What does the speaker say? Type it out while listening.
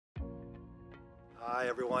Hi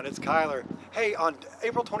everyone, it's Kyler. Hey, on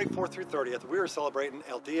April 24th through 30th, we are celebrating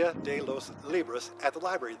El Dia de los Libros at the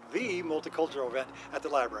library, the multicultural event at the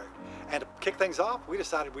library. And to kick things off, we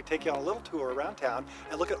decided we'd take you on a little tour around town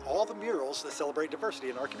and look at all the murals that celebrate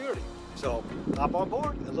diversity in our community. So hop on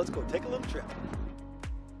board and let's go take a little trip.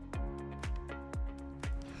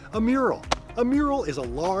 A mural. A mural is a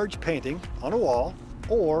large painting on a wall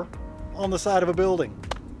or on the side of a building.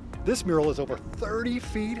 This mural is over 30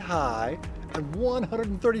 feet high and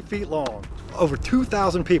 130 feet long. Over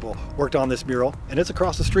 2,000 people worked on this mural, and it's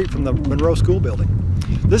across the street from the Monroe School building.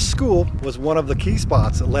 This school was one of the key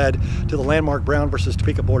spots that led to the landmark Brown versus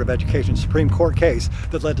Topeka Board of Education Supreme Court case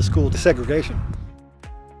that led to school desegregation.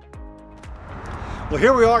 Well,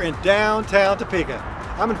 here we are in downtown Topeka.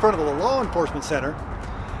 I'm in front of the Law Enforcement Center.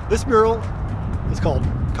 This mural is called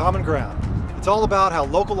Common Ground. It's all about how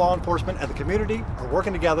local law enforcement and the community are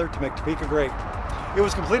working together to make Topeka great. It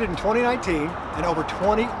was completed in 2019 and over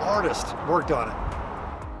 20 artists worked on it.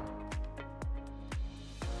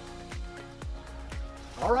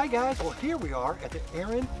 All right guys, well here we are at the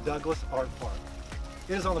Aaron Douglas Art Park.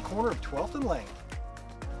 It is on the corner of 12th and Lane.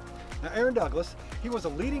 Now Aaron Douglas, he was a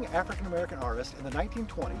leading African-American artist in the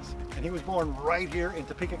 1920s, and he was born right here in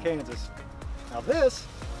Topeka, Kansas. Now this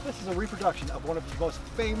is a reproduction of one of his most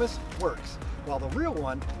famous works, while the real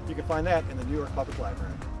one, you can find that in the New York Public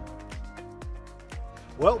Library.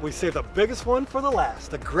 Well, we saved the biggest one for the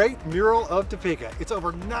last, the Great Mural of Topeka. It's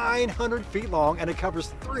over 900 feet long and it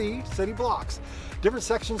covers 3 city blocks. Different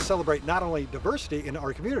sections celebrate not only diversity in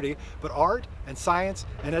our community, but art and science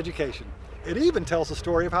and education. It even tells the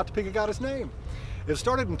story of how Topeka got its name. It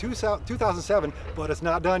started in 2007, but it's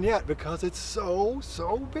not done yet because it's so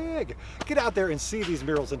big. Get out there and see these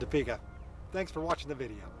murals in Topeka. Thanks for watching the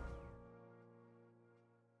video.